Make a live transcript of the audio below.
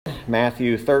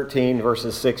Matthew 13,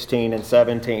 verses 16 and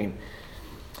 17.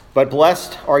 But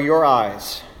blessed are your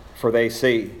eyes, for they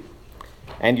see,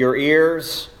 and your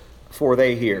ears, for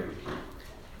they hear.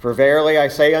 For verily I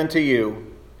say unto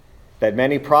you, that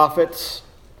many prophets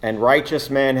and righteous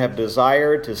men have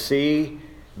desired to see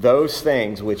those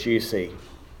things which ye see,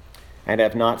 and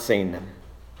have not seen them,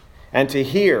 and to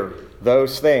hear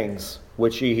those things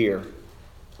which ye hear,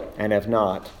 and have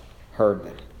not heard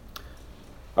them.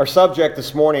 Our subject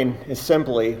this morning is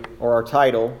simply, or our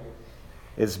title,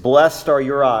 is Blessed are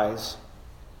your eyes,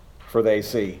 for they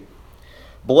see.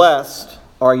 Blessed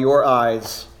are your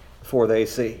eyes, for they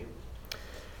see.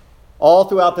 All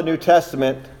throughout the New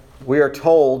Testament, we are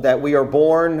told that we are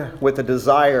born with a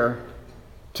desire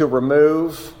to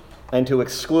remove and to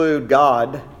exclude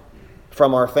God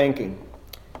from our thinking.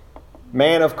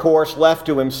 Man, of course, left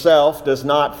to himself, does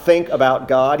not think about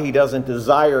God. He doesn't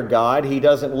desire God. He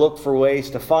doesn't look for ways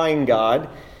to find God.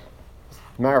 As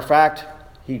a matter of fact,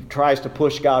 he tries to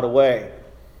push God away.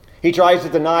 He tries to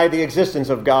deny the existence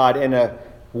of God in a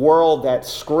world that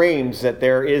screams that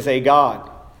there is a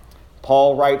God.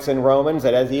 Paul writes in Romans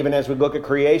that even as we look at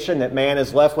creation, that man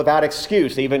is left without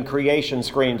excuse. Even creation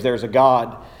screams there's a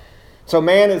God. So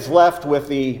man is left with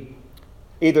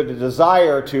either the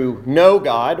desire to know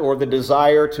God or the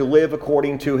desire to live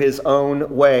according to his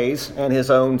own ways and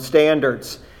his own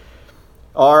standards.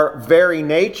 Our very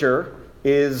nature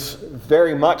is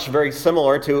very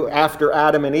similar to after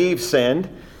Adam and Eve sinned.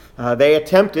 They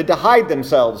attempted to hide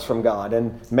themselves from God,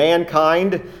 and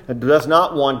mankind does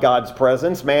not want God's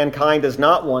presence. Mankind does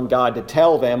not want God to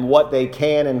tell them what they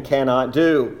can and cannot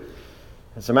do.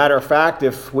 As a matter of fact,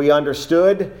 if we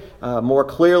understood more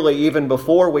clearly even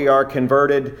before we are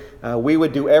converted, we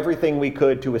would do everything we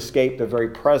could to escape the very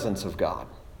presence of God.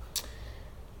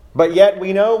 But yet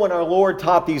we know when our Lord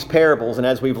taught these parables, and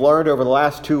as we've learned over the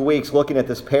last 2 weeks looking at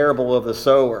this parable of the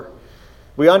sower,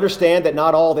 we understand that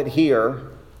not all that hear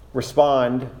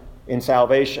respond in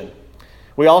salvation.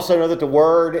 We also know that the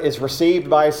word is received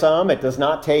by some, it does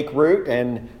not take root,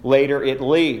 and later it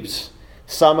leaves.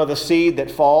 Some of the seed that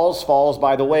falls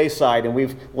by the wayside. And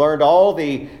we've learned all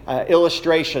the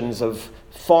illustrations of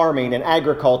farming and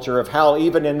agriculture, of how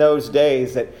even in those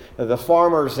days that the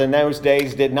farmers in those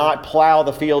days did not plow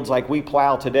the fields like we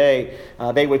plow today.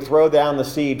 They would throw down the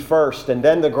seed first, and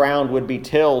then the ground would be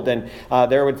tilled. And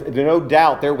there was no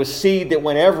doubt there was seed that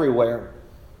went everywhere.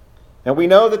 And we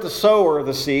know that the sower of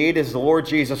the seed is the Lord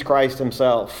Jesus Christ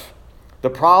himself. The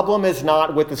problem is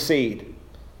not with the seed.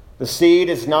 The seed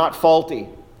is not faulty,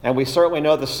 and we certainly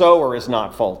know the sower is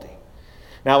not faulty.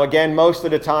 Now again, most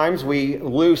of the times we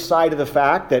lose sight of the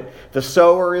fact that the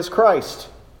sower is Christ,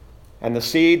 and the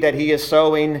seed that he is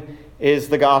sowing is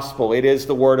the gospel. It is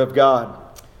the Word of God.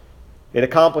 It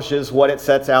accomplishes what it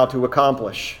sets out to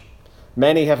accomplish.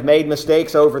 Many have made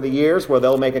mistakes over the years where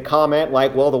they'll make a comment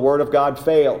like, well, the Word of God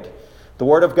failed. The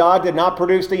Word of God did not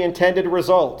produce the intended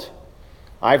result.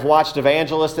 I've watched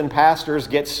evangelists and pastors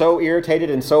get so irritated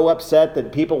and so upset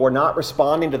that people were not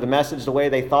responding to the message the way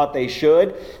they thought they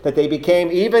should, that they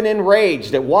became even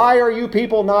enraged that why are you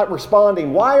people not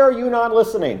responding? Why are you not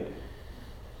listening?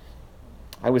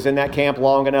 I was in that camp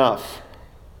long enough.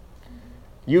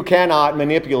 You cannot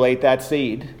manipulate that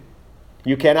seed.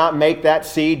 You cannot make that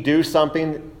seed do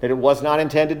something that it was not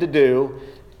intended to do,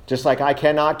 just like I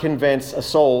cannot convince a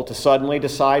soul to suddenly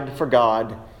decide for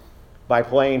God by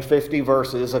playing 50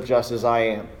 verses of Just As I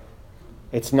Am.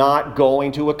 It's not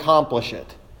going to accomplish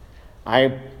it.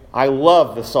 I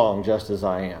love the song Just As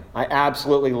I Am. I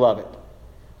absolutely love it.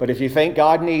 But if you think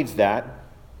God needs that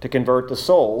to convert the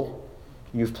soul,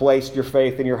 you've placed your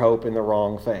faith and your hope in the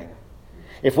wrong thing.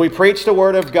 If we preach the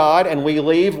Word of God and we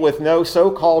leave with no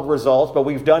so-called results, but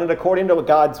we've done it according to what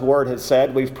God's Word has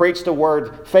said, we've preached the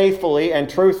Word faithfully and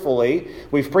truthfully,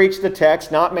 we've preached the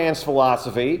text, not man's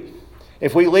philosophy.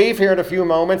 If we leave here in a few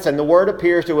moments and the Word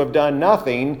appears to have done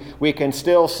nothing, we can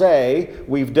still say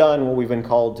we've done what we've been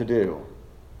called to do.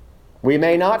 We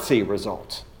may not see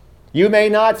results. You may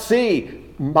not see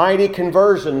mighty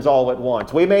conversions all at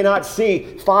once. We may not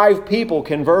see 5 people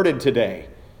converted today.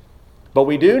 But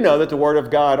we do know that the Word of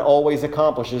God always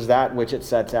accomplishes that which it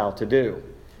sets out to do.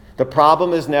 The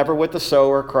problem is never with the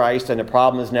sower, Christ, and the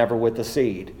problem is never with the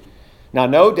seed. Now,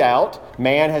 no doubt,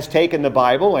 man has taken the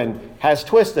Bible and has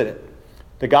twisted it.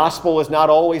 The gospel is not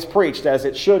always preached as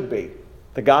it should be.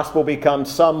 The gospel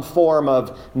becomes some form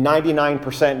of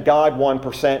 99% God,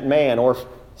 1% man, or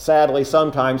sadly,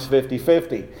 sometimes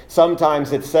 50-50.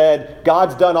 Sometimes it's said,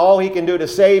 God's done all he can do to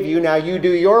save you, now you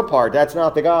do your part. That's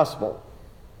not the gospel.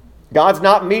 God's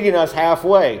not meeting us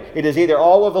halfway. It is either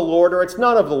all of the Lord or it's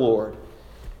none of the Lord.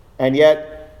 And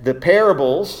yet, the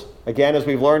parables again, as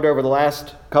we've learned over the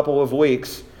last couple of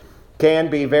weeks, can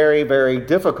be very, very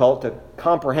difficult to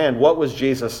comprehend what was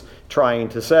Jesus trying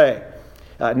to say.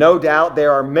 No doubt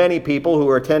there are many people who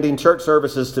are attending church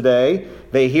services today.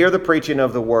 They hear the preaching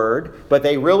of the Word, but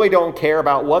they really don't care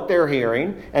about what they're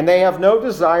hearing, and they have no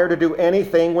desire to do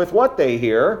anything with what they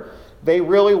hear. They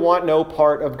really want no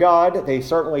part of God. They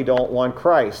certainly don't want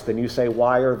Christ. And you say,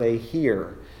 why are they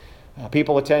here?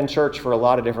 People attend church for a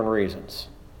lot of different reasons.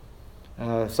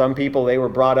 Some people, they were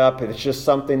brought up, it's just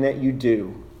something that you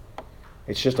do.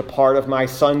 It's just a part of my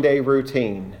Sunday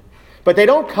routine. But they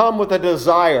don't come with a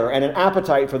desire and an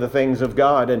appetite for the things of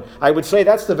God. And I would say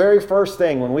that's the very first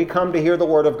thing when we come to hear the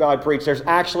Word of God preached. There's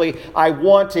actually, I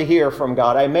want to hear from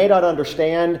God. I may not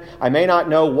understand, I may not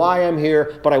know why I'm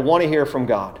here, but I want to hear from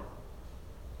God.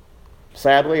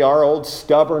 Sadly, our old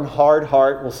stubborn, hard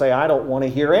heart will say, I don't want to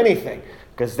hear anything,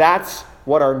 because that's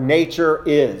what our nature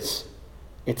is.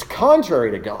 It's contrary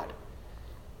to God.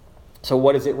 So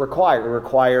what does it require? It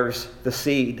requires the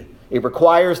seed. It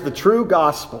requires the true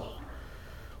gospel.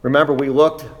 Remember, we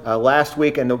looked last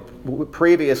week and the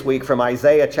previous week from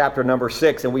Isaiah chapter number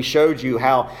 6, and we showed you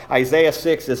how Isaiah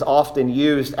 6 is often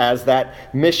used as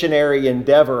that missionary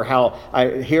endeavor, how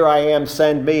here I am,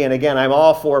 send me. And again, I'm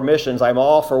all for missions. I'm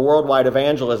all for worldwide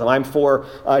evangelism. I'm for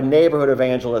neighborhood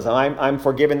evangelism. I'm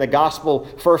for giving the gospel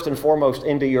first and foremost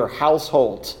into your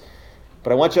households.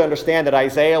 But I want you to understand that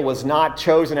Isaiah was not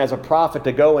chosen as a prophet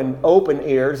to go and open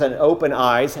ears and open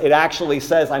eyes. It actually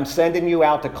says, I'm sending you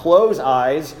out to close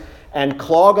eyes and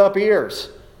clog up ears.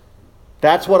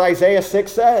 That's what Isaiah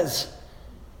 6 says.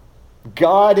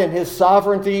 God in his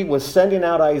sovereignty was sending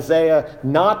out Isaiah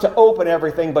not to open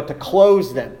everything, but to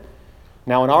close them.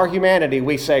 Now, in our humanity,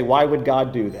 we say, why would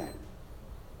God do that?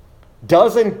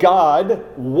 Doesn't God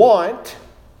want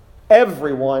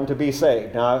everyone to be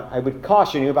saved? Now, I would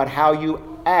caution you about how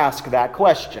you ask that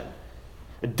question.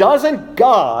 Doesn't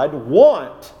God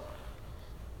want?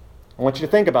 I want you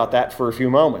to think about that for a few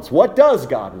moments. What does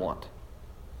God want?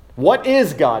 What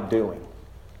is God doing?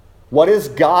 What is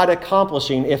God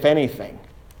accomplishing, if anything?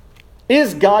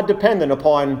 Is God dependent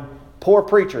upon poor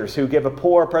preachers who give a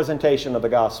poor presentation of the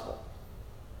gospel?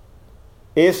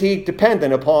 Is he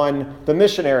dependent upon the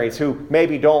missionaries who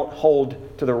maybe don't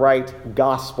hold to the right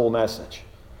gospel message?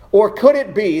 Or could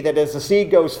it be that as the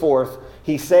seed goes forth,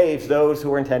 he saves those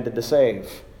who are intended to save?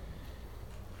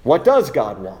 What does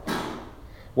God want?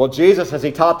 Well, Jesus, as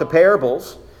he taught the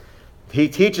parables, he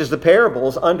teaches the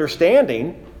parables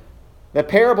understanding that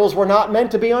parables were not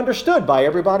meant to be understood by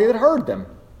everybody that heard them.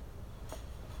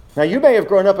 Now, you may have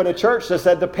grown up in a church that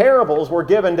said the parables were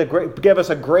given to give us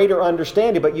a greater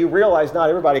understanding, but you realize not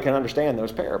everybody can understand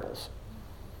those parables.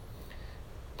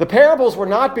 The parables were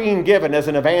not being given as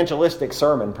an evangelistic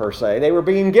sermon per se. They were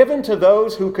being given to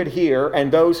those who could hear and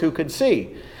those who could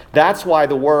see. That's why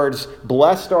the words,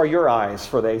 blessed are your eyes,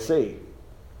 for they see.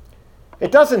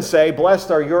 It doesn't say,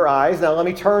 blessed are your eyes. Now let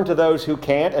me turn to those who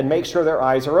can't and make sure their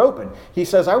eyes are open. He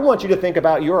says, I want you to think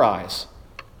about your eyes.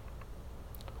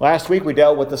 Last week we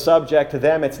dealt with the subject, to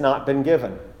them it's not been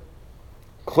given.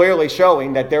 Clearly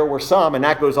showing that there were some, and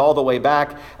that goes all the way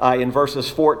back in verses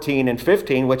 14 and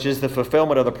 15, which is the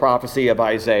fulfillment of the prophecy of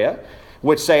Isaiah,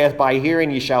 which saith, by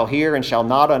hearing ye shall hear and shall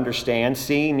not understand,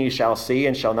 seeing ye shall see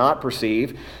and shall not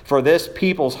perceive. For this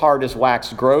people's heart is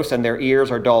waxed gross, and their ears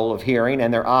are dull of hearing,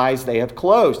 and their eyes they have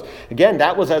closed. Again,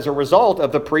 that was as a result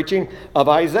of the preaching of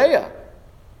Isaiah.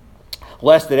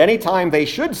 Lest at any time they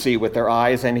should see with their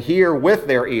eyes and hear with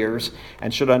their ears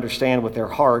and should understand with their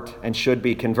heart and should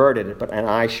be converted, and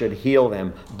I should heal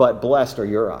them. But blessed are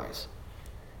your eyes.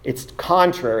 It's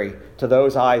contrary to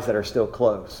those eyes that are still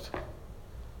closed.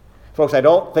 Folks, I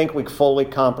don't think we fully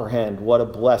comprehend what a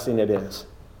blessing it is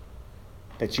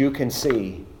that you can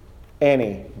see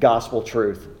any gospel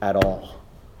truth at all.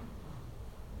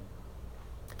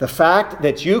 The fact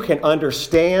that you can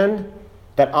understand,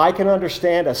 that I can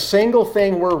understand a single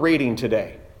thing we're reading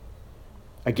today,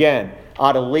 again,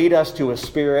 ought to lead us to a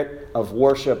spirit of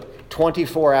worship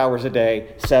 24 hours a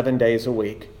day, 7 days a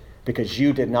week, because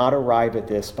you did not arrive at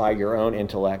this by your own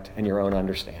intellect and your own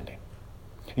understanding.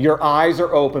 Your eyes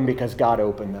are open because God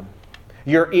opened them.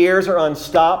 Your ears are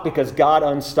unstopped because God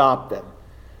unstopped them.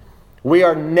 We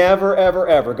are never, ever,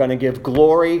 ever going to give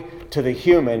glory to the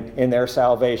human in their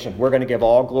salvation. We're going to give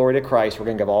all glory to Christ. We're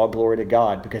going to give all glory to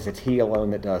God because it's He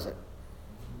alone that does it.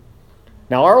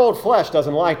 Now, our old flesh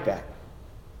doesn't like that.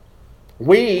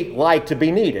 We like to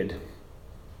be needed.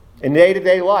 In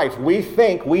day-to-day life, we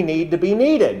think we need to be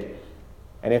needed.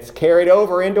 And it's carried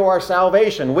over into our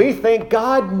salvation. We think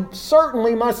God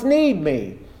certainly must need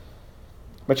me.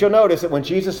 But you'll notice that when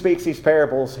Jesus speaks these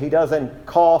parables, he doesn't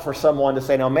call for someone to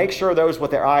say, now make sure those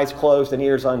with their eyes closed and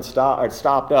ears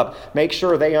stopped up, make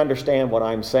sure they understand what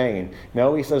I'm saying.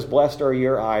 No, he says, blessed are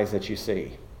your eyes that you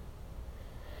see.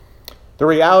 The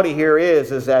reality here is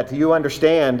that you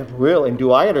understand, really, and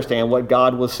do I understand what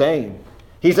God was saying?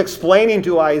 He's explaining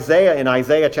to Isaiah in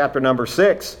Isaiah chapter number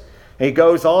 6. And he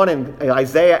goes on, and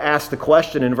Isaiah asks the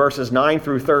question in verses 9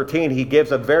 through 13. He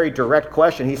gives a very direct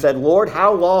question. He said, Lord,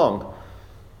 how long?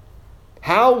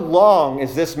 How long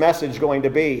is this message going to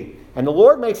be? And the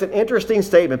Lord makes an interesting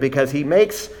statement because he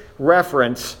makes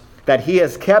reference that he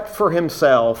has kept for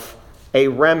himself a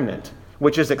remnant,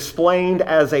 which is explained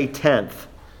as a tenth,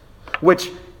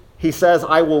 which he says,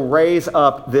 I will raise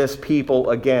up this people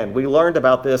again. We learned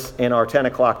about this in our 10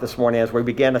 o'clock this morning as we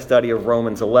began a study of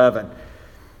Romans 11.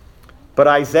 But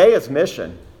Isaiah's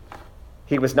mission,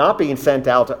 he was not being sent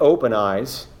out to open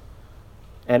eyes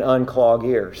and unclog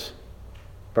ears,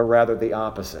 but rather the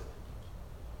opposite.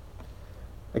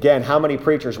 Again, how many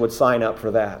preachers would sign up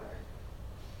for that?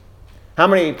 How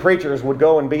many preachers would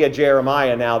go and be a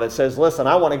Jeremiah now that says, listen,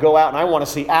 I want to go out and I want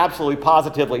to see absolutely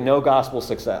positively no gospel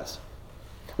success?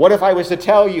 What if I was to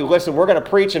tell you, listen, we're going to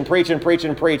preach and preach and preach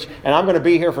and preach, and I'm going to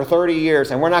be here for 30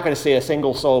 years, and we're not going to see a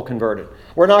single soul converted.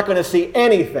 We're not going to see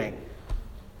anything.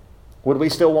 Would we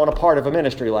still want a part of a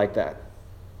ministry like that?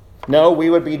 No, we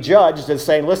would be judged as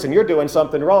saying, listen, you're doing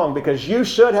something wrong because you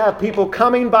should have people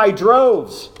coming by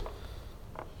droves.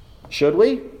 Should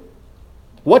we?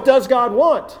 What does God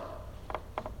want?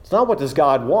 It's not what does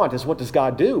God want, it's what does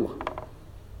God do.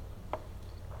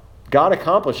 God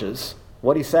accomplishes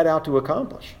what he set out to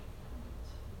accomplish.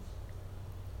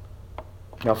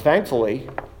 Now, thankfully,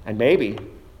 and maybe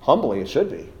humbly it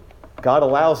should be, God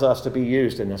allows us to be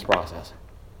used in this process.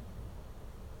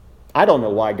 I don't know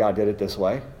why God did it this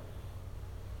way.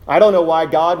 I don't know why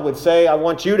God would say, I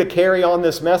want you to carry on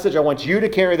this message. I want you to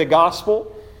carry the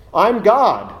gospel. I'm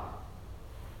God.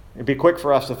 It'd be quick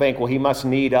for us to think, well, he must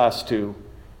need us to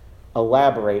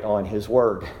elaborate on his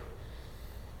word.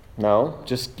 No,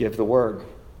 just give the word.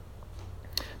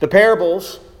 The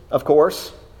parables, of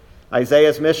course,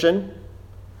 Isaiah's mission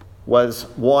was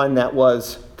one that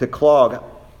was to clog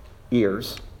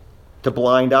ears, to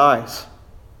blind eyes.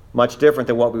 Much different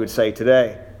than what we would say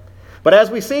today. But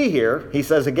as we see here, he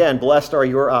says again, blessed are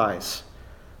your eyes.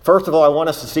 First of all, I want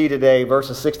us to see today,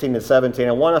 verses 16 and 17,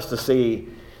 I want us to see,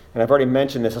 and I've already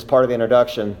mentioned this as part of the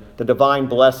introduction, the divine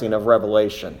blessing of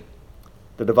Revelation.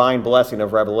 The divine blessing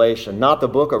of Revelation. Not the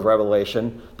book of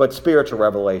Revelation, but spiritual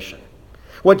revelation.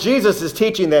 What Jesus is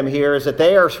teaching them here is that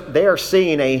they are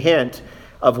seeing a hint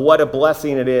of what a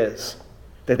blessing it is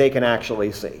that they can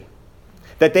actually see.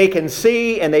 That they can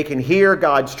see and they can hear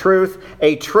God's truth,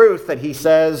 a truth that he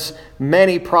says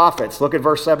many prophets, look at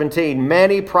verse 17,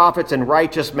 many prophets and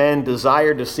righteous men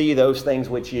desired to see those things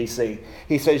which ye see.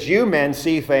 He says, you men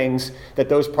see things that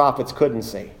those prophets couldn't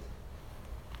see.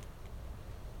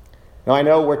 Now I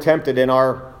know we're tempted in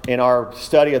our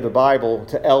study of the Bible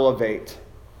to elevate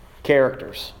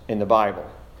characters in the Bible.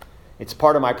 It's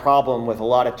part of my problem with a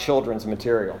lot of children's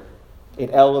material. It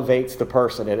elevates the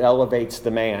person, it elevates the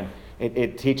man.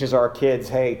 It teaches our kids,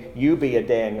 hey, you be a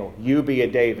Daniel, you be a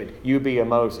David, you be a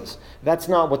Moses. That's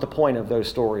not what the point of those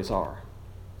stories are.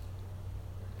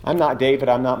 I'm not David,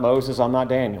 I'm not Moses, I'm not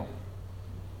Daniel.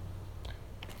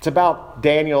 It's about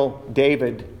Daniel,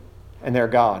 David, and their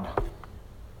God.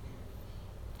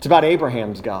 It's about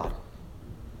Abraham's God.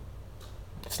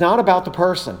 It's not about the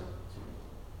person.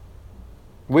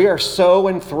 We are so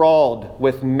enthralled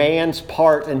with man's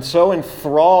part and so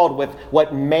enthralled with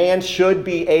what man should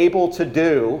be able to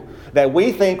do that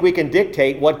we think we can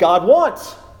dictate what God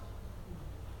wants.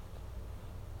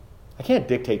 I can't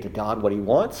dictate to God what he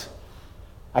wants.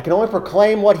 I can only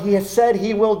proclaim what he has said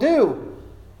he will do.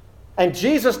 And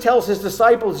Jesus tells his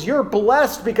disciples, you're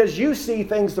blessed because you see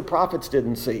things the prophets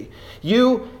didn't see.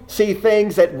 You see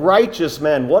things that righteous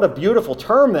men, what a beautiful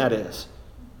term that is.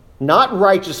 Not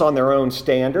righteous on their own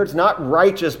standards, not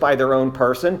righteous by their own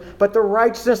person, but the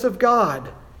righteousness of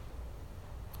God.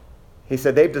 He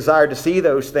said, they've desired to see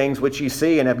those things which ye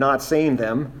see and have not seen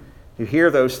them. You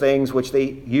hear those things which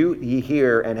ye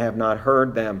hear and have not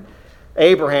heard them.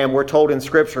 Abraham, we're told in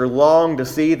Scripture, longed to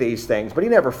see these things, but he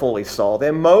never fully saw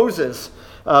them. Moses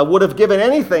would have given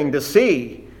anything to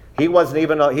see. He was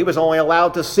only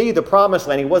allowed to see the promised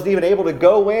land. He wasn't even able to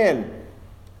go in.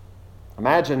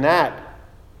 Imagine that.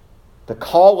 The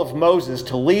call of Moses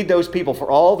to lead those people for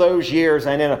all those years,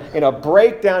 and in a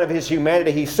breakdown of his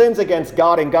humanity, he sins against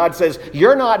God, and God says,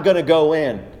 you're not going to go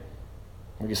in.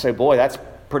 And you say, boy, that's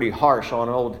pretty harsh on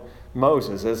old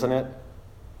Moses, isn't it?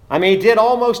 I mean, he did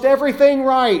almost everything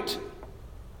right.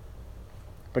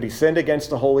 But he sinned against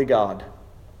the holy God,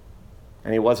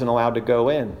 and he wasn't allowed to go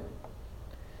in.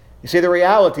 You see, the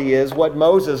reality is what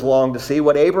Moses longed to see,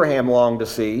 what Abraham longed to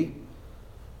see.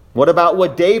 What about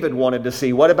what David wanted to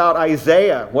see? What about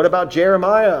Isaiah? What about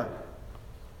Jeremiah?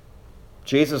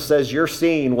 Jesus says, you're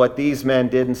seeing what these men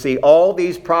didn't see. All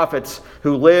these prophets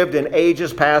who lived in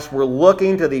ages past were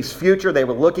looking to these future. They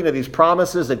were looking to these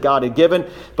promises that God had given,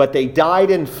 but they died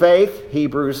in faith.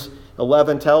 Hebrews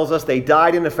 11 tells us they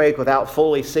died in the faith without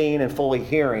fully seeing and fully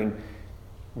hearing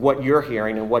what you're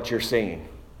hearing and what you're seeing.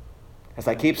 As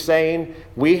I keep saying,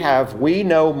 we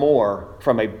know more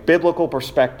from a biblical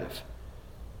perspective,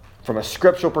 from a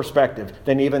scriptural perspective,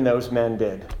 than even those men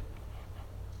did.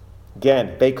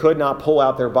 Again, they could not pull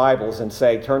out their Bibles and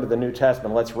say, turn to the New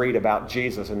Testament, let's read about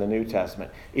Jesus in the New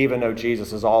Testament, even though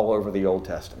Jesus is all over the Old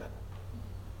Testament.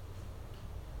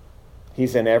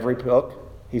 He's in every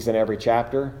book, he's in every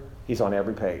chapter, he's on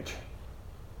every page.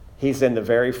 He's in the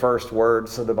very first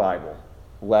words of the Bible.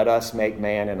 Let us make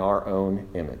man in our own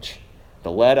image.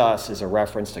 The let us is a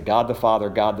reference to God the Father,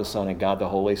 God the Son, and God the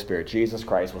Holy Spirit. Jesus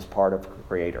Christ was part of the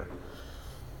Creator.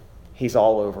 He's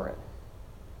all over it.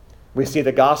 We see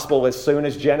the gospel as soon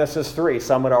as Genesis 3.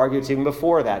 Some would argue it's even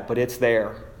before that, but it's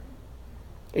there.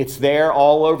 It's there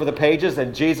all over the pages,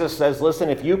 and Jesus says, listen,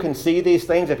 if you can see these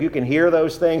things, if you can hear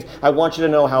those things, I want you to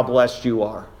know how blessed you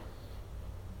are.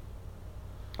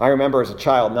 I remember as a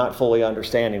child not fully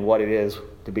understanding what it is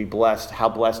to be blessed, how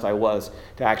blessed I was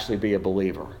to actually be a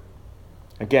believer.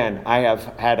 Again, I've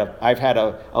had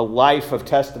a life of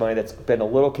testimony that's been a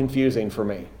little confusing for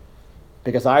me,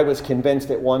 because I was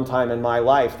convinced at one time in my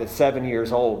life that 7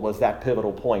 years old was that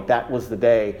pivotal point. That was the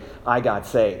day I got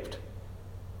saved.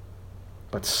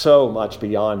 But so much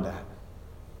beyond that.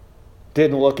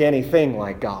 Didn't look anything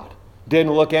like God.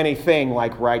 Didn't look anything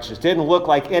like righteous. Didn't look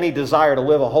like any desire to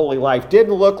live a holy life.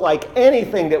 Didn't look like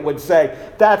anything that would say,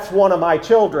 that's one of my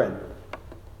children.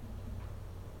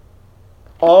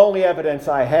 All the evidence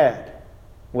I had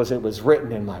was it was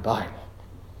written in my Bible.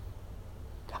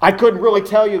 I couldn't really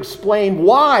explain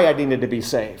why I needed to be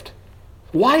saved.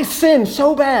 Why sin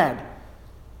so bad?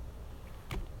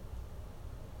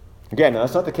 Again,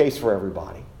 that's not the case for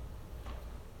everybody.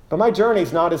 But my journey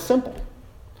is not as simple.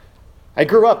 I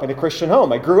grew up in a Christian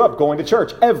home. I grew up going to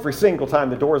church every single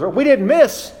time the doors were open. We didn't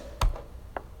miss.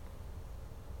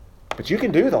 But you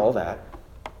can do all that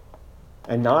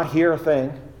and not hear a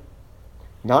thing,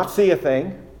 not see a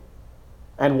thing,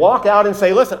 and walk out and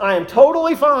say, listen, I am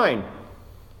totally fine.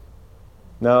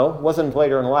 No, it wasn't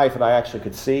later in life that I actually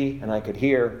could see and I could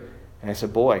hear. And I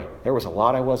said, boy, there was a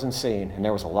lot I wasn't seeing and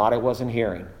there was a lot I wasn't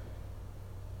hearing.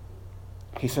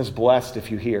 He says, blessed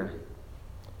if you hear,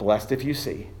 blessed if you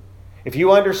see. If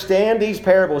you understand these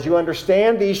parables, you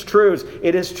understand these truths,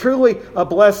 it is truly a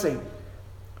blessing.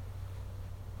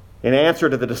 In answer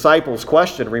to the disciples'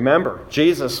 question, remember,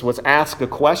 Jesus was asked a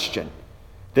question.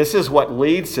 This is what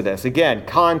leads to this. Again,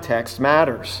 context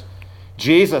matters.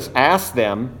 Jesus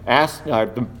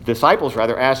the disciples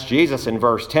asked Jesus in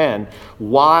verse 10,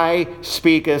 why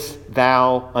speakest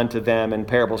thou unto them in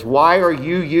parables? Why are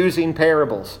you using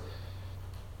parables?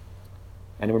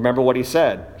 And remember what he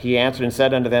said. He answered and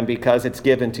said unto them, because it's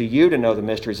given to you to know the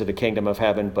mysteries of the kingdom of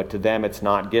heaven, but to them it's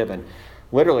not given.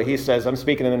 Literally, he says, I'm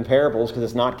speaking them in parables because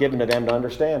it's not given to them to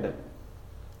understand it.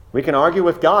 We can argue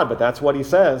with God, but that's what he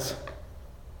says.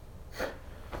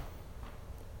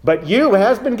 But you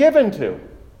has been given to.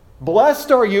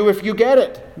 Blessed are you if you get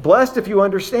it. Blessed if you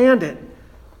understand it.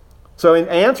 So in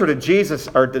answer to Jesus,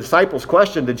 or the disciples'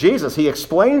 question to Jesus, he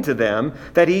explained to them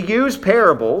that he used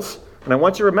parables, and I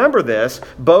want you to remember this,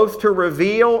 both to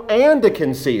reveal and to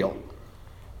conceal.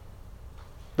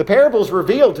 The parables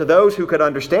revealed to those who could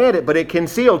understand it, but it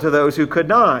concealed to those who could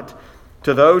not.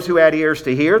 To those who had ears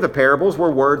to hear, the parables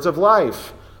were words of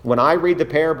life. When I read the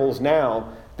parables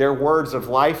now, they're words of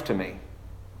life to me.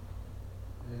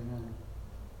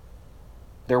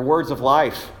 They're words of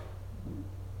life.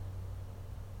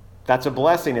 That's a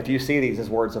blessing if you see these as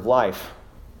words of life.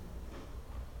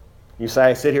 You say,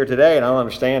 I sit here today and I don't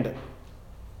understand it.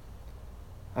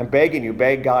 I'm begging you,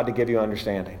 beg God to give you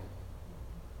understanding.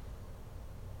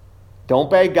 Don't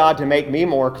beg God to make me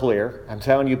more clear. I'm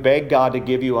telling you, beg God to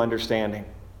give you understanding.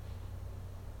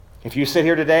 If you sit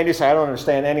here today and you say, I don't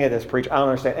understand any of this preach, I don't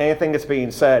understand anything that's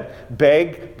being said,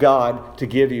 beg God to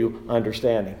give you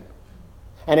understanding.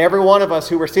 And every one of us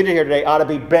who are seated here today ought to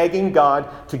be begging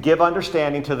God to give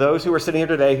understanding to those who are sitting here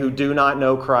today who do not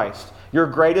know Christ. Your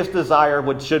greatest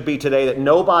desire should be today that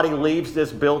nobody leaves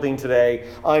this building today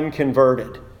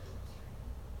unconverted.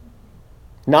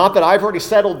 Not that I've already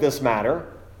settled this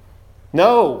matter.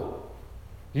 No.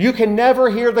 You can never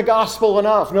hear the gospel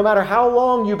enough, no matter how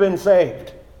long you've been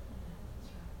saved.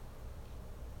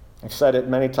 I've said it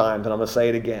many times, and I'm going to say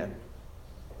it again.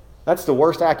 That's the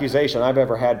worst accusation I've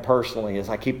ever had personally, is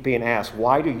I keep being asked,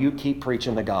 why do you keep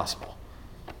preaching the gospel?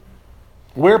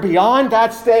 We're beyond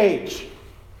that stage.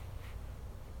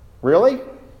 Really?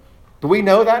 Do we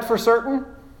know that for certain?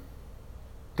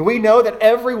 Do we know that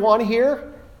everyone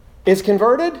here is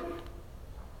converted?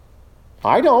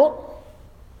 I don't.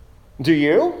 Do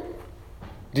you?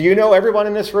 Do you know everyone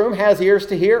in this room has ears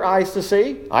to hear, eyes to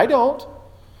see? I don't.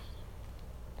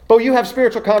 But you have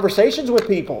spiritual conversations with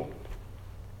people.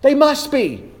 They must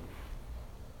be.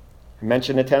 I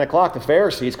mentioned at 10 o'clock, the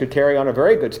Pharisees could carry on a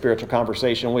very good spiritual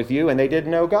conversation with you, and they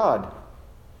didn't know God.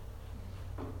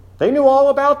 They knew all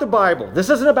about the Bible.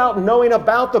 This isn't about knowing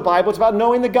about the Bible. It's about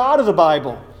knowing the God of the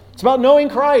Bible. It's about knowing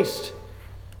Christ.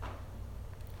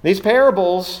 These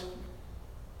parables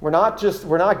were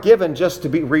not given just to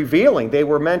be revealing. They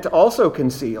were meant to also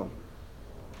conceal.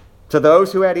 To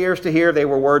those who had ears to hear, they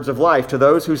were words of life. To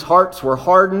those whose hearts were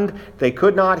hardened, they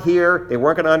could not hear, they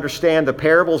weren't going to understand. The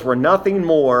parables were nothing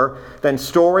more than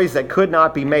stories that could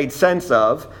not be made sense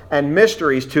of, and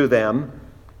mysteries to them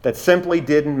that simply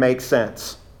didn't make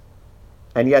sense.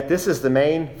 And yet this is the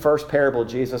main first parable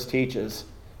Jesus teaches.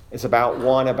 It's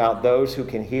about those who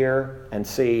can hear and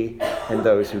see and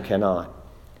those who cannot.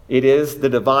 It is the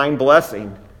divine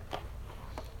blessing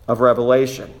of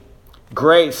revelation.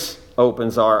 Grace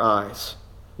opens our eyes.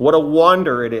 What a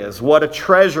wonder it is. What a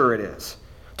treasure it is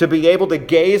to be able to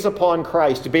gaze upon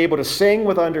Christ, to be able to sing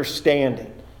with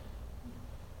understanding.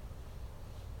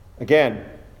 Again,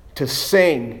 to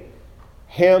sing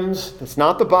hymns, that's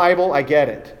not the Bible, I get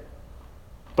it.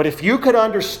 But if you could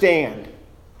understand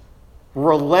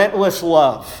relentless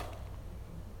love,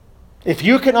 if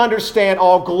you can understand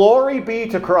all glory be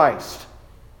to Christ,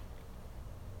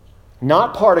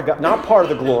 not part of God, not part of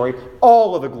the glory,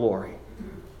 all of the glory.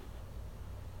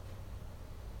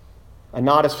 A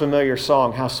not as familiar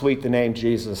song, how sweet the name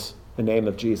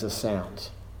of Jesus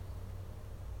sounds.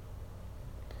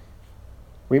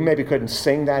 We maybe couldn't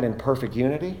sing that in perfect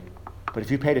unity, but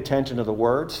if you paid attention to the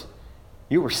words,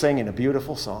 you were singing a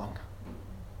beautiful song.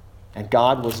 And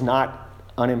God was not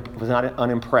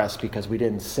unimpressed because we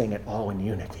didn't sing it all in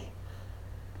unity.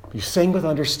 You sing with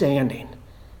understanding.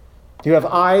 You have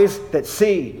eyes that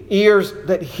see, ears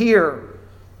that hear.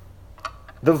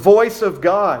 The voice of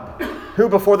God, who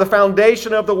before the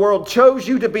foundation of the world chose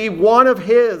you to be one of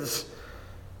His.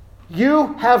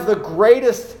 You have the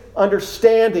greatest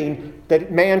understanding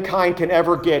that mankind can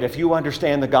ever get if you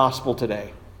understand the gospel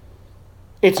today.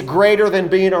 It's greater than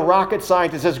being a rocket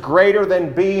scientist. It's greater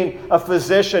than being a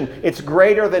physician. It's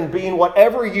greater than being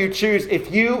whatever you choose.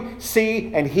 If you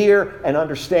see and hear and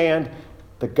understand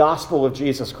the gospel of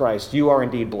Jesus Christ, you are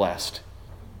indeed blessed.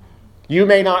 You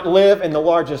may not live in the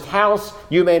largest house.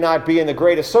 You may not be in the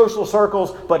greatest social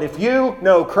circles. But if you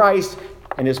know Christ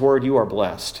and His Word, you are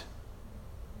blessed.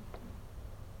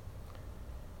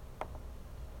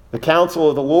 The counsel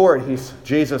of the Lord,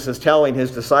 Jesus is telling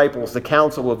His disciples, the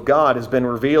counsel of God has been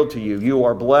revealed to you. You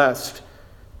are blessed.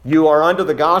 You are under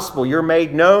the gospel. You're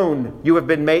made known.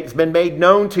 It's been made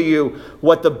known to you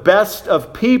what the best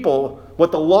of people,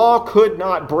 what the law could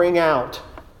not bring out,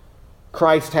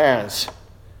 Christ has.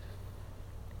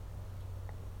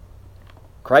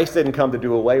 Christ didn't come to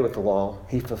do away with the law.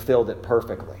 He fulfilled it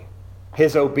perfectly.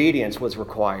 His obedience was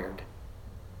required.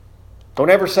 Don't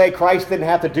ever say Christ didn't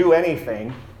have to do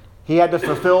anything. He had to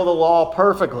fulfill the law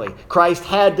perfectly. Christ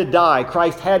had to die.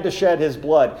 Christ had to shed His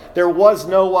blood. There was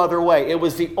no other way. It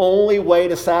was the only way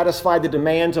to satisfy the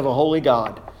demands of a holy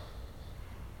God.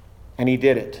 And He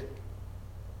did it.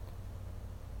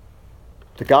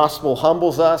 The gospel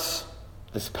humbles us.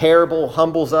 This parable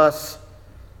humbles us.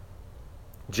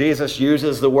 Jesus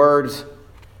uses the words,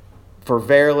 "For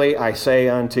verily I say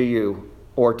unto you,"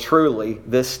 or truly,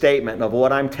 this statement of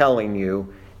what I'm telling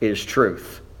you is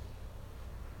truth.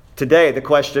 Today, the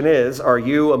question is, are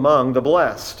you among the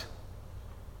blessed?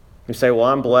 You say, well,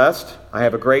 I'm blessed. I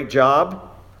have a great job.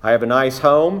 I have a nice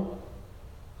home.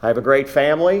 I have a great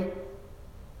family.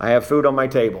 I have food on my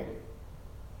table.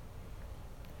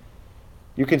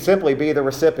 You can simply be the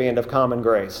recipient of common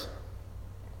grace,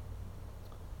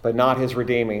 but not His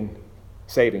redeeming,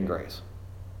 saving grace.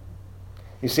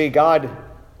 You see, God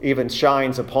even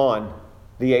shines upon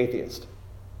the atheist.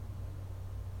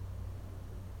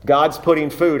 God's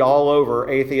putting food all over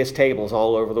atheist tables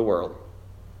all over the world.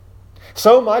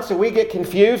 So much that we get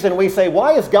confused and we say,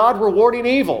 why is God rewarding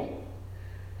evil?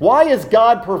 Why is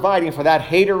God providing for that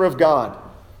hater of God?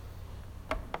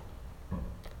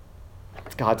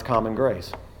 It's God's common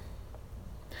grace.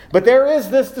 But there is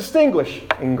this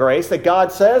distinguishing grace that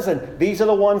God says, and these are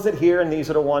the ones that hear and these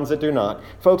are the ones that do not.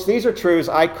 Folks, these are truths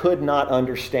I could not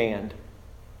understand.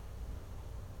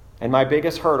 And my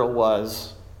biggest hurdle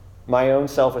was my own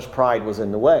selfish pride was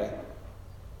in the way.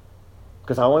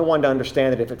 Because I only wanted to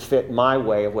understand it if it fit my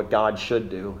way of what God should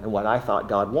do and what I thought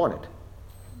God wanted.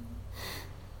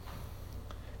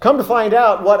 Come to find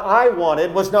out, what I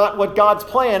wanted was not what God's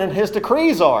plan and His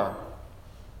decrees are.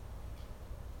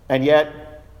 And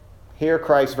yet, here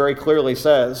Christ very clearly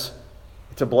says,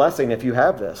 it's a blessing if you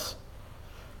have this.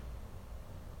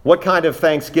 What kind of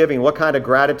thanksgiving, what kind of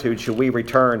gratitude should we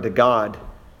return to God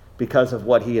because of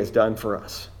what He has done for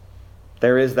us?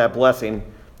 There is that blessing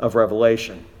of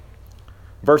revelation.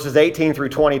 Verses 18 through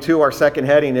 22, our second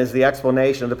heading is the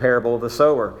explanation of the parable of the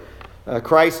sower.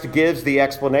 Christ gives the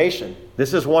explanation.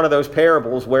 This is one of those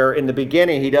parables where in the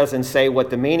beginning He doesn't say what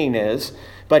the meaning is,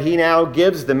 but He now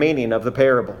gives the meaning of the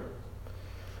parable.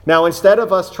 Now, instead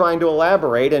of us trying to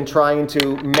elaborate and trying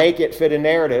to make it fit a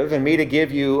narrative and me to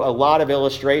give you a lot of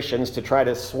illustrations to try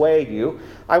to sway you,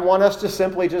 I want us to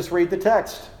simply just read the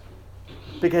text.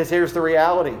 Because here's the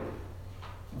reality.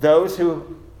 Those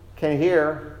who can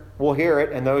hear will hear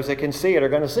it, and those that can see it are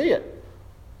going to see it.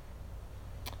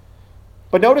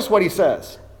 But notice what He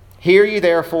says. Hear ye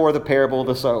therefore the parable of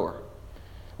the sower.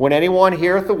 When anyone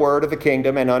heareth the word of the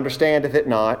kingdom and understandeth it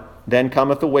not, then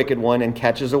cometh the wicked one and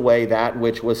catches away that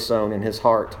which was sown in his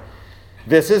heart.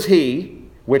 This is he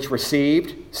which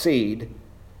received seed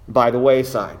by the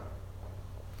wayside.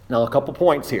 Now, a couple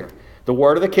points here. The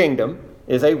word of the kingdom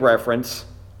is a reference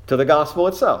to the gospel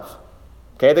itself.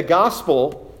 Okay, the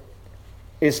gospel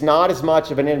is not as much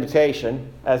of an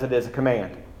invitation as it is a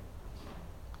command.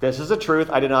 This is a truth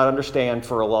I did not understand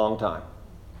for a long time.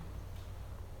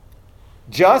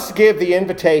 Just give the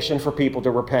invitation for people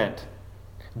to repent.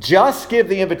 Just give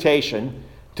the invitation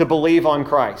to believe on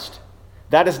Christ.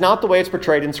 That is not the way it's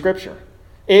portrayed in Scripture.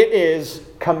 It is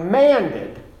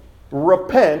commanded,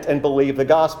 repent and believe the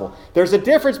gospel. There's a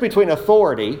difference between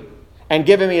authority and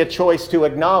giving me a choice to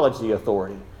acknowledge the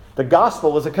authority. The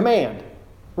gospel is a command.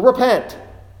 Repent.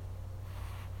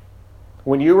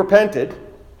 When you repented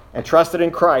and trusted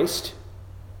in Christ,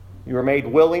 you were made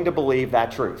willing to believe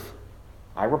that truth.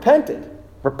 I repented.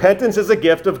 Repentance is a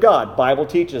gift of God. Bible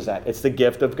teaches that. It's the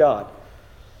gift of God.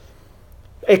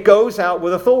 It goes out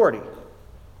with authority.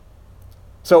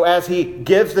 So as he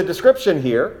gives the description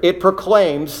here, it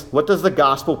proclaims, what does the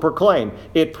gospel proclaim?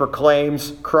 It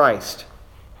proclaims Christ.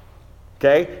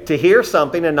 Okay? To hear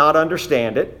something and not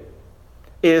understand it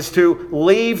is to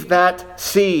leave that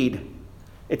seed.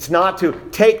 It's not to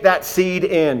take that seed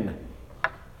in.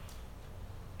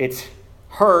 It's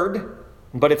heard,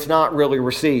 but it's not really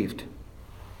received.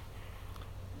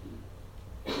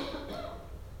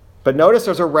 But notice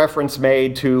there's a reference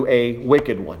made to a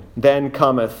wicked one. Then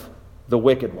cometh the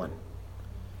wicked one.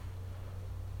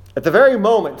 At the very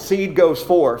moment seed goes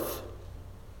forth,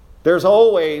 there's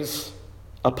always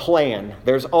a plan.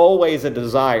 There's always a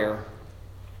desire.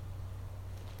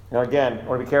 Now again, I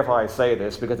want to be careful how I say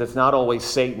this, because it's not always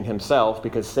Satan himself,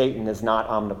 because Satan is not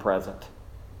omnipresent.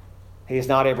 He is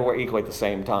not everywhere equally at the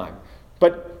same time.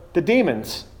 But the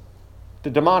demons, the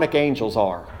demonic angels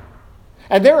are.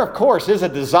 And there, of course, is a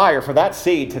desire for that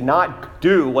seed to not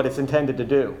do what it's intended to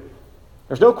do.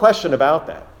 There's no question about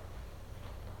that.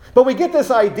 But we get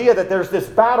this idea that there's this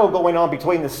battle going on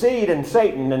between the seed and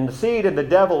Satan, and the seed and the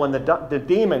devil and the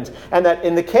demons, and that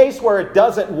in the case where it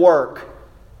doesn't work,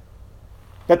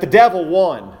 that the devil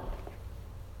won.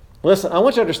 Listen, I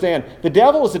want you to understand, the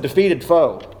devil is a defeated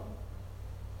foe.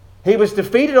 He was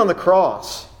defeated on the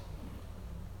cross.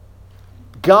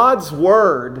 God's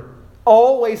word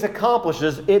always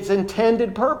accomplishes its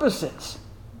intended purposes.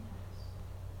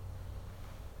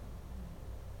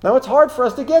 Now, it's hard for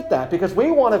us to get that, because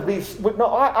we want to be, no,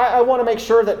 I want to make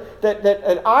sure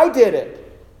that I did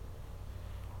it.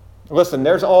 Listen,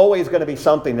 there's always going to be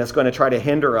something that's going to try to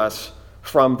hinder us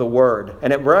from the word.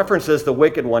 And it references the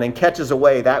wicked one and catches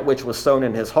away that which was sown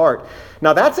in his heart.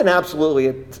 Now, that's an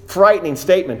absolutely frightening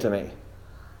statement to me.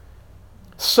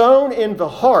 Sown in the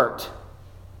heart,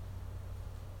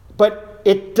 but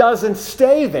it doesn't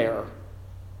stay there.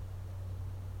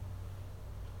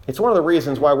 It's one of the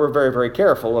reasons why we're very, very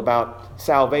careful about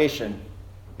salvation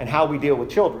and how we deal with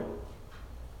children.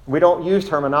 We don't use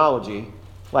terminology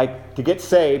like, to get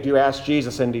saved, you ask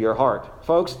Jesus into your heart.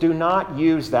 Folks, do not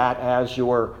use that as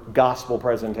your gospel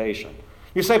presentation.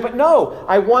 You say, but no,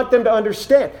 I want them to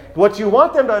understand. What you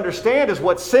want them to understand is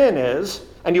what sin is,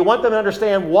 and you want them to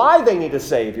understand why they need a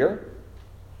Savior.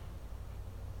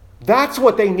 That's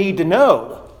what they need to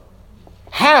know.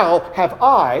 How have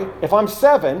I, if I'm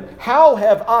 7, how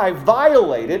have I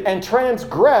violated and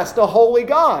transgressed a holy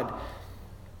God?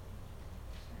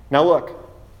 Now look,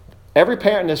 every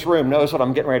parent in this room knows what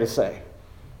I'm getting ready to say.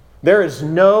 There is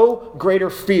no greater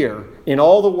fear in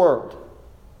all the world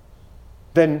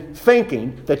than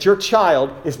thinking that your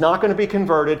child is not going to be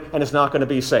converted and is not going to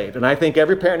be saved. And I think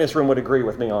every parent in this room would agree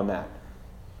with me on that.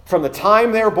 From the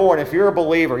time they're born, if you're a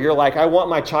believer, you're like, I want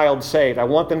my child saved. I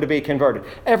want them to be converted.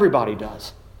 Everybody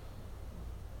does.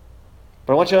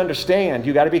 But I want you to understand,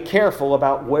 you got to be careful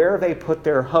about where they put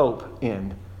their hope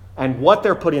in and what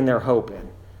they're putting their hope in.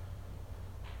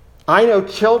 I know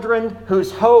children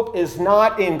whose hope is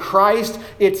not in Christ,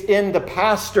 it's in the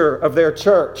pastor of their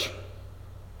church.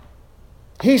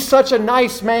 He's such a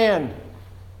nice man.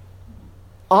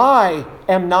 I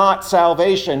am not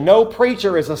salvation. No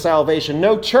preacher is a salvation.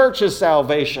 No church is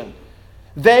salvation.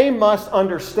 They must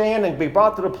understand and be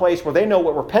brought to the place where they know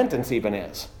what repentance even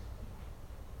is.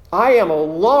 I am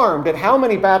alarmed at how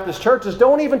many Baptist churches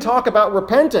don't even talk about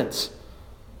repentance.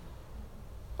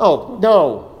 Oh,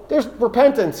 no, there's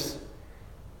repentance.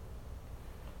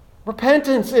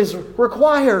 Repentance is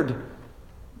required.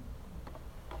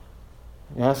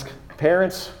 You ask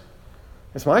parents,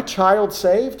 is my child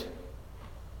saved?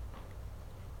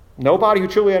 Nobody who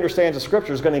truly understands the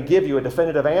Scripture is going to give you a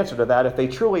definitive answer to that if they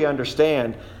truly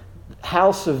understand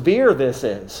how severe this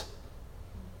is.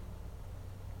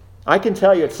 I can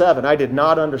tell you at 7, I did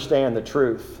not understand the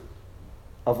truth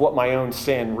of what my own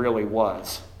sin really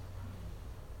was.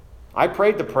 I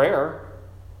prayed the prayer,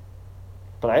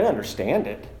 but I didn't understand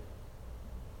it.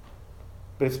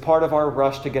 But it's part of our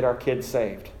rush to get our kids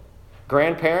saved.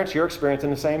 Grandparents, you're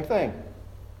experiencing the same thing.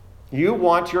 You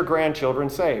want your grandchildren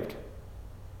saved.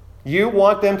 You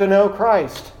want them to know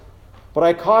Christ. But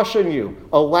I caution you,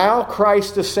 allow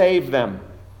Christ to save them.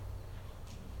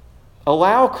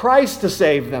 Allow Christ to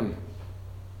save them.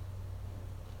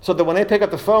 So that when they pick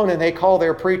up the phone and they call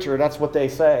their preacher, that's what they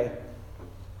say.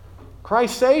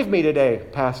 Christ saved me today,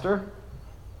 Pastor.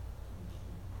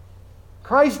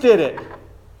 Christ did it.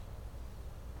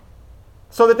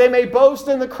 So that they may boast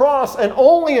in the cross and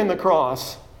only in the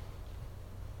cross.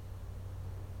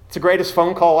 It's the greatest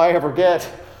phone call I ever get.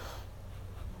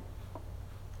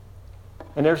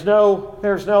 And there's no,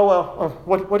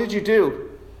 what did you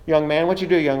do, young man? What did you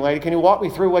do, young lady? Can you walk me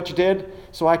through what you did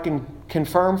so I can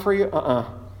confirm for you? I'm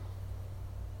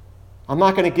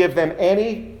not going to give them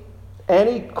any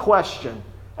question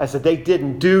as if they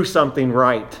didn't do something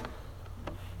right.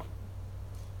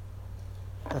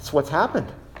 That's what's happened.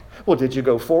 Well, did you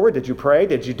go forward? Did you pray?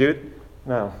 Did you do it?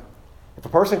 No. If a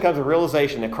person comes to the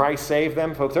realization that Christ saved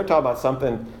them, folks, they're talking about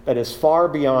something that is far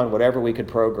beyond whatever we could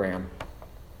program.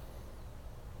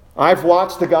 I've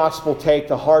watched the gospel take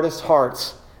the hardest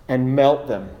hearts and melt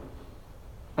them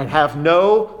and have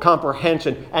no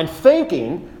comprehension and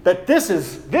thinking that this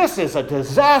is a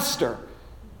disaster.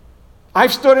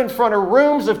 I've stood in front of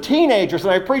rooms of teenagers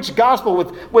and I preached gospel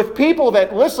with people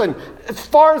that, listen, as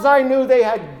far as I knew, they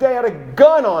had a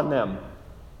gun on them.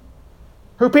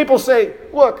 Who people say,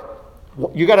 look,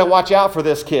 you got to watch out for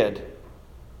this kid.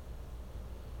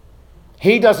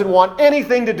 He doesn't want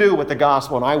anything to do with the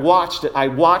gospel. And I watched it. I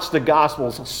watched the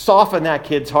gospel soften that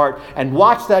kid's heart and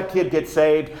watch that kid get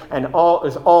saved, and all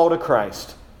is all to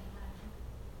Christ.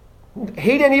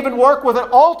 He didn't even work with an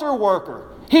altar worker.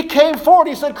 He came forward.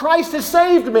 He said, Christ has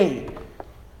saved me.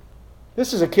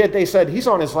 This is a kid, they said, he's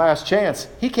on his last chance.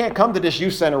 He can't come to this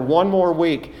youth center one more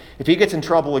week. If he gets in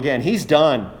trouble again, he's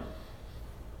done.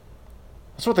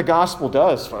 That's what the gospel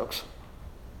does, folks.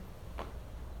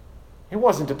 It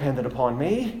wasn't dependent upon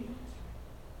me.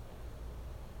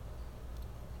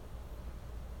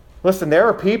 Listen, there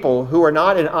are people who are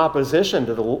not in opposition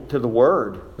to the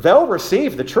word. They'll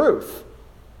receive the truth.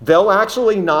 They'll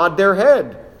actually nod their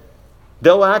head.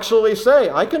 They'll actually say,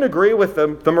 I can agree with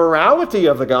the morality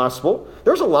of the gospel.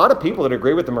 There's a lot of people that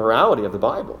agree with the morality of the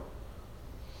Bible.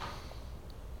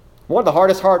 One of the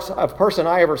hardest hearts of a person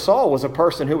I ever saw was a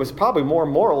person who was probably more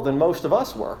moral than most of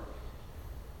us were.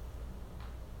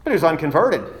 But he was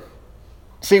unconverted.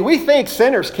 See, we think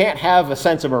sinners can't have a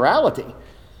sense of morality.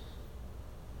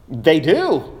 They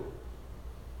do.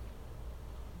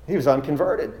 He was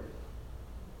unconverted.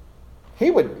 He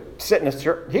would sit in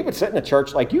a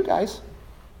church like you guys.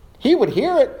 He would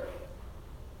hear it.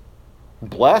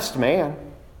 Blessed man.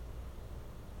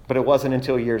 But it wasn't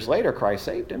until years later Christ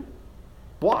saved him.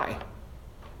 Why?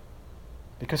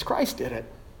 Because Christ did it.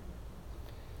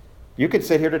 You could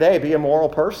sit here today, be a moral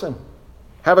person,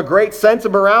 have a great sense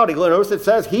of morality. Notice it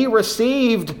says he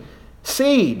received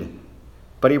seed,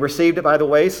 but he received it by the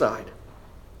wayside.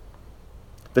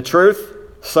 The truth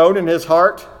sown in his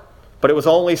heart but it was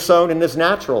only sown in his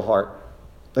natural heart.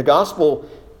 The gospel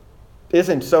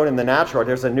isn't sown in the natural heart.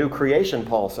 There's a new creation,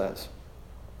 Paul says.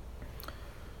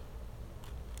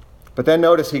 But then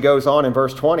notice he goes on in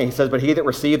verse 20. He says, but he that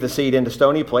received the seed into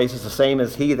stony places, the same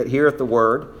as he that heareth the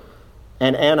word,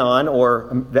 and anon, or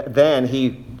then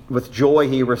he with joy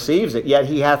he receives it, yet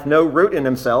he hath no root in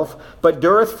himself, but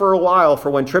dureth for a while, for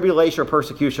when tribulation or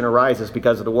persecution arises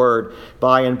because of the word,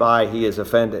 by and by he is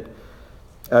offended.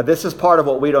 This is part of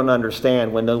what we don't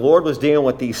understand. When the Lord was dealing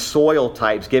with these soil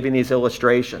types, giving these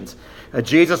illustrations,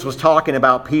 Jesus was talking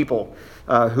about people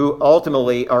who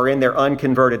ultimately are in their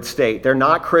unconverted state. They're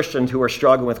not Christians who are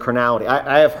struggling with carnality.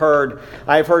 I have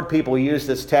heard people use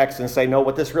this text and say, no,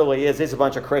 what this really is a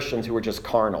bunch of Christians who are just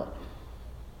carnal,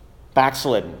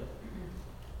 backslidden.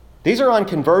 These are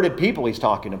unconverted people he's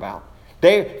talking about.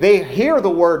 They hear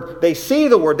the word, they see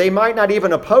the word, they might not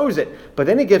even oppose it, but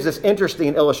then he gives this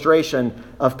interesting illustration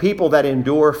of people that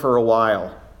endure for a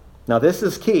while. Now this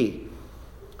is key.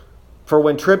 For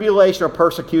when tribulation or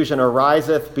persecution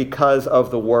ariseth because of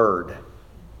the word,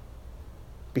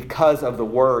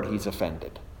 he's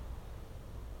offended.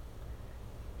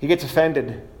 He gets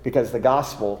offended because the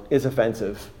gospel is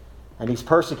offensive, and he's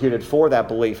persecuted for that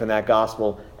belief in that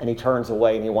gospel, and he turns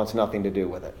away and he wants nothing to do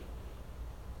with it.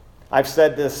 I've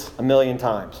said this a million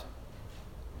times.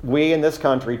 We in this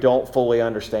country don't fully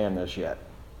understand this yet.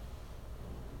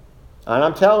 And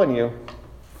I'm telling you,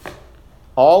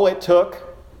 all it took,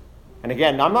 and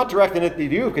again, I'm not directing it to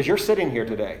you because you're sitting here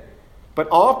today, but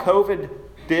all COVID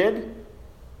did,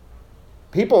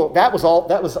 that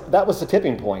was the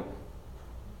tipping point.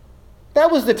 That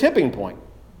was the tipping point.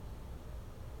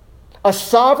 A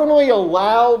sovereignly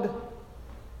allowed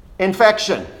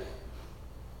infection.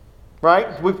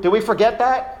 Right? Do we forget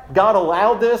that? God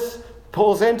allowed this,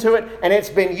 pulls into it, and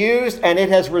it's been used, and it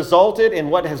has resulted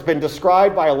in what has been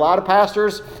described by a lot of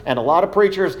pastors and a lot of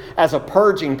preachers as a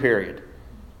purging period.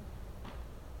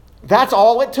 That's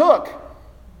all it took.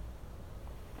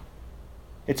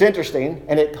 It's interesting,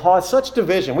 and it caused such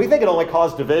division. We think it only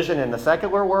caused division in the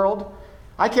secular world.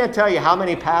 I can't tell you how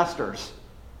many pastors,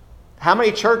 how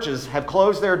many churches have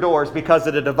closed their doors because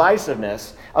of the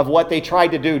divisiveness of what they tried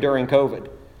to do during COVID.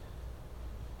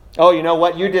 Oh, you know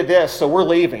what? You did this, so we're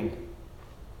leaving.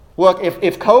 Look,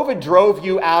 if COVID drove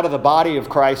you out of the body of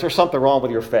Christ, there's something wrong with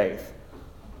your faith.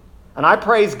 And I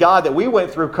praise God that we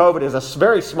went through COVID as a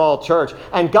very small church,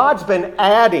 and God's been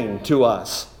adding to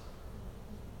us.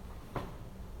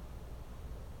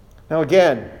 Now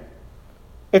again,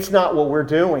 it's not what we're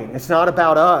doing. It's not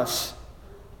about us.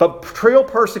 But real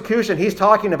persecution he's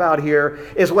talking about here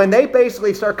is when they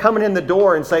basically start coming in the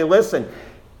door and say, listen,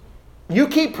 you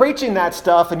keep preaching that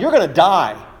stuff and you're going to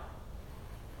die.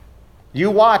 You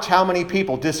watch how many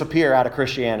people disappear out of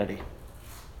Christianity.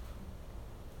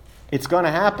 It's going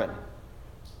to happen.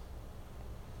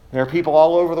 There are people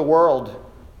all over the world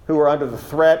who are under the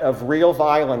threat of real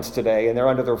violence today, and they're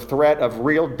under the threat of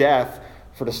real death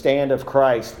for the stand of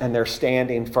Christ, and they're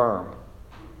standing firm.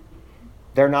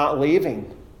 They're not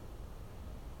leaving.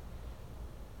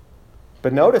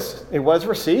 But notice, it was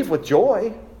received with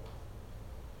joy.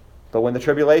 But when the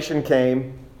tribulation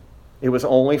came, it was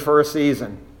only for a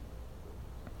season.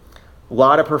 A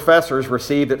lot of professors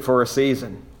received it for a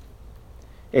season.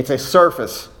 It's a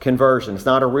surface conversion. It's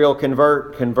not a real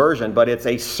conversion, but it's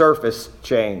a surface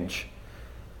change.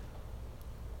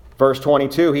 Verse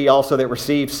 22, he also that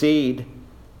received seed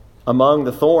among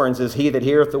the thorns is he that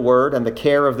heareth the word, and the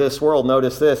care of this world,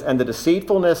 notice this, and the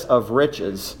deceitfulness of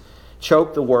riches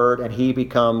choke the word, and he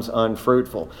becomes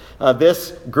unfruitful.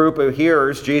 This group of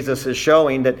hearers, Jesus is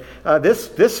showing that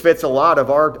this fits a lot of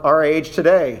our age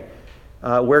today.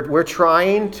 We're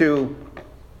trying to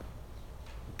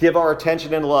give our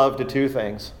attention and love to two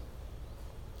things.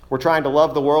 We're trying to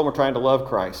love the world, we're trying to love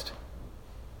Christ.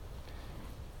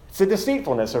 It's the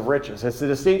deceitfulness of riches. It's the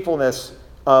deceitfulness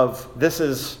of this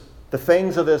is the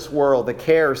things of this world, the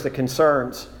cares, the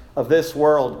concerns of this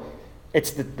world.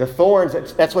 It's the thorns.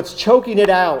 That's what's choking it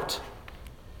out.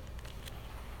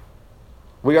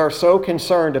 We are so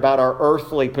concerned about our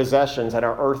earthly possessions and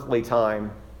our earthly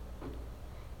time.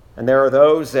 And there are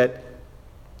those that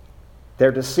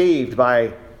they're deceived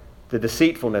by the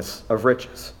deceitfulness of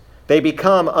riches. They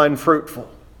become unfruitful.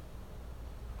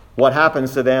 What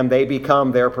happens to them? They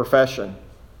become their profession.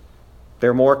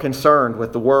 They're more concerned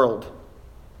with the world.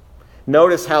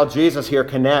 Notice how Jesus here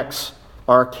connects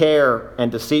our care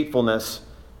and deceitfulness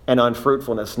and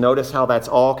unfruitfulness. Notice how that's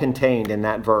all contained in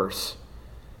that verse.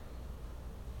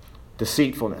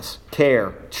 Deceitfulness,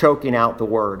 care, choking out the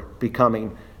word,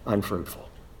 becoming unfruitful.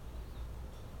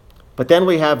 But then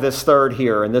we have this third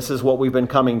here, and this is what we've been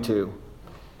coming to.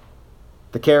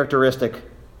 the characteristic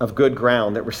of good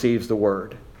ground that receives the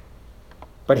word.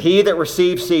 But he that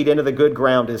receives seed into the good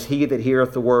ground is he that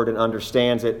heareth the word and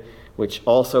understands it, which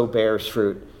also bears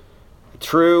fruit.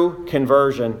 True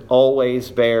conversion always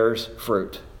bears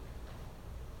fruit.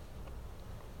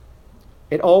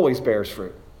 It always bears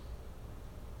fruit.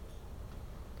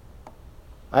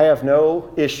 I have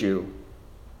no issue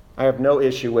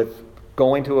with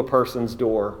going to a person's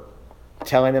door,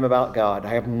 telling them about God.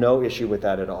 I have no issue with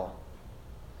that at all.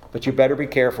 But you better be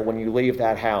careful when you leave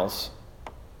that house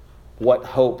what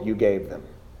hope you gave them.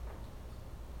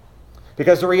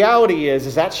 Because the reality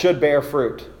is that should bear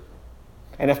fruit.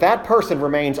 And if that person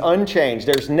remains unchanged,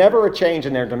 there's never a change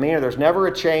in their demeanor, there's never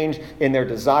a change in their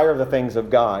desire of the things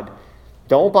of God,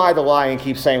 don't buy the lie and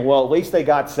keep saying, well, at least they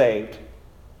got saved.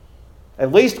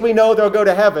 At least we know they'll go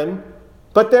to heaven,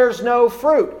 but there's no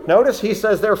fruit. Notice he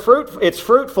says it's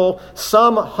fruitful,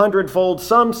 some 100-fold,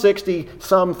 some 60,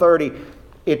 some 30.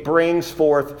 It brings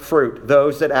forth fruit,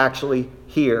 those that actually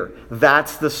hear.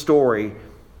 That's the story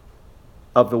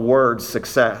of the word's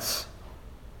success.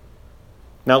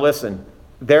 Now listen,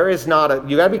 you got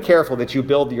to be careful that you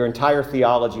build your entire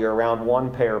theology around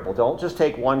one parable. Don't just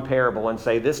take one parable and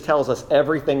say, this tells us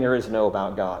everything there is to know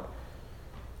about God.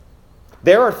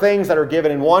 There are things that are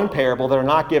given in one parable that are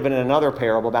not given in another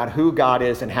parable about who God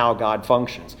is and how God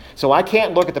functions. So I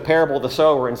can't look at the parable of the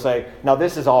sower and say, now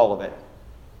this is all of it.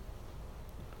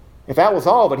 If that was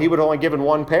all of it, he would have only given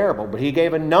one parable, but he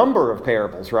gave a number of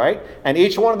parables, right? And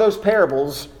each one of those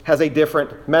parables has a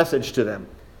different message to them.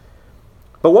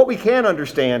 But what we can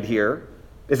understand here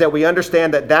is that we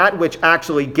understand that which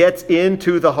actually gets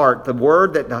into the heart, the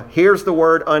word that hears the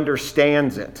word,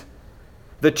 understands it.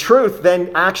 The truth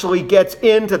then actually gets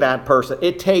into that person.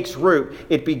 It takes root.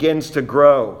 It begins to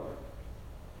grow.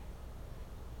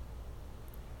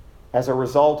 As a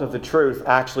result of the truth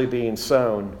actually being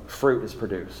sown, fruit is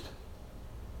produced.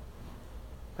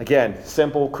 Again,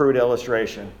 simple, crude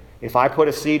illustration. If I put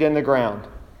a seed in the ground,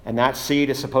 and that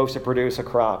seed is supposed to produce a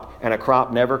crop, and a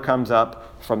crop never comes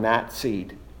up from that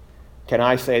seed, can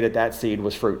I say that seed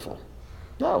was fruitful?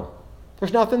 No.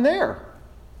 There's nothing there.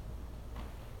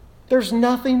 There's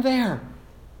nothing there.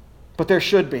 But there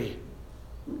should be.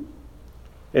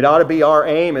 It ought to be our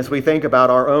aim as we think about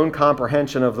our own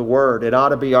comprehension of the Word. It ought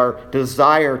to be our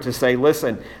desire to say,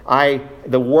 listen,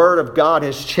 the Word of God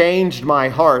has changed my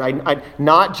heart.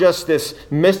 Not just this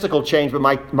mystical change,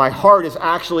 but my heart has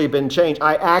actually been changed.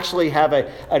 I actually have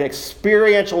an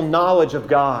experiential knowledge of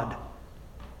God.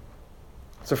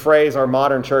 It's a phrase our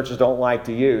modern churches don't like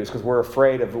to use because we're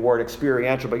afraid of the word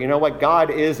experiential. But you know what? God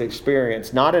is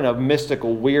experienced, not in a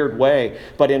mystical, weird way,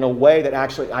 but in a way that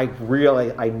actually I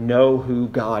know who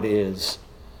God is.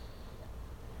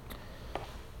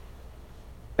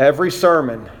 Every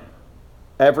sermon,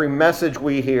 every message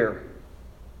we hear,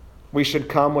 we should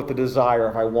come with the desire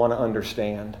of I want to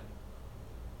understand.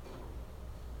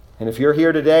 And if you're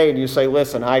here today and you say,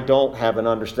 listen, I don't have an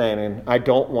understanding. I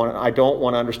don't want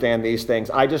to understand these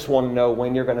things. I just want to know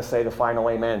when you're going to say the final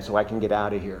amen so I can get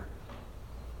out of here.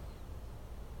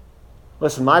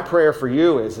 Listen, my prayer for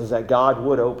you is that God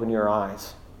would open your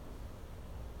eyes.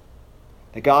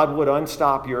 That God would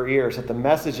unstop your ears. That the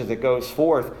message that goes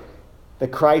forth,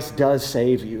 that Christ does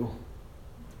save you.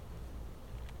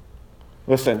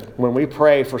 Listen, when we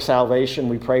pray for salvation,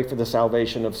 we pray for the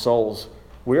salvation of souls.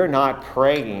 We're not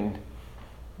praying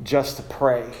just to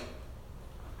pray.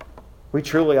 We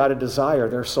truly ought to desire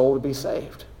their soul to be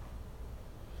saved.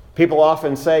 People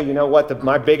often say, you know what,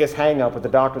 my biggest hang-up with the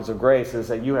doctrines of grace is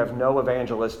that you have no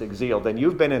evangelistic zeal. Then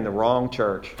you've been in the wrong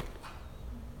church.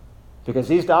 Because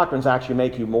these doctrines actually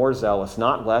make you more zealous,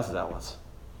 not less zealous.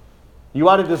 You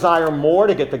ought to desire more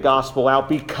to get the gospel out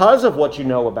because of what you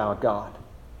know about God.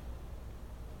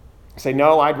 Say,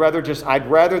 no, I'd rather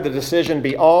the decision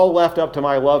be all left up to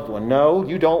my loved one. No,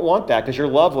 you don't want that because your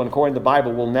loved one, according to the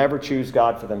Bible, will never choose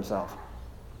God for themselves.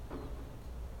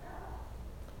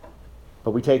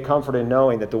 But we take comfort in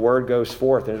knowing that the word goes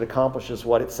forth and it accomplishes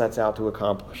what it sets out to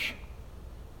accomplish.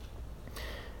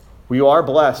 You are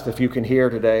blessed if you can hear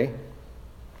today.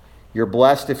 You're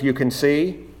blessed if you can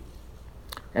see.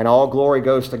 And all glory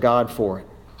goes to God for it.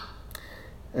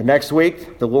 And next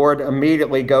week, the Lord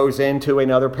immediately goes into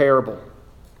another parable.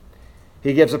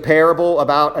 He gives a parable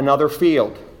about another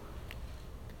field.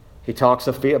 He talks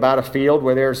about a field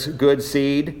where there's good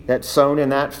seed that's sown in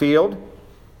that field.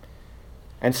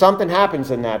 And something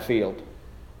happens in that field.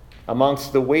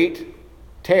 Amongst the wheat,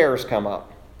 tares come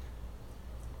up.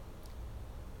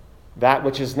 That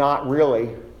which is not really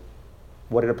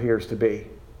what it appears to be.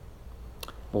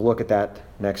 We'll look at that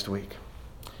next week.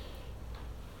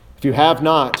 If you have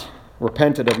not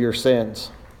repented of your sins,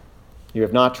 You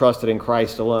have not trusted in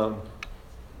Christ alone.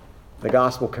 The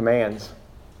gospel commands,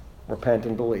 repent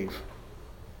and believe.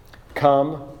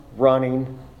 Come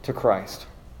running to Christ.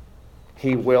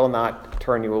 He will not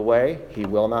turn you away. He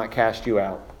will not cast you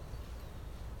out.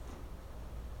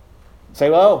 Say,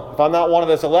 well, if I'm not one of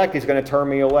this elect, he's going to turn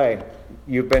me away.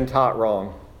 You've been taught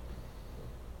wrong.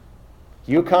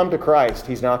 You come to Christ,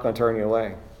 he's not going to turn you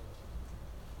away.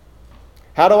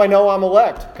 How do I know I'm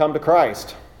elect? Come to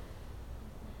Christ.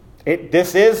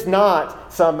 This is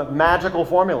not some magical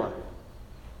formula.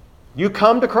 You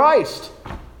come to Christ.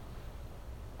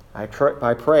 I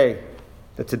pray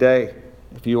that today,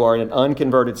 if you are in an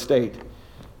unconverted state,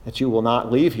 that you will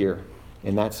not leave here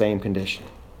in that same condition.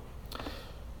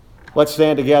 Let's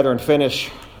stand together and finish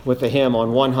with the hymn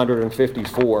on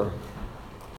 154.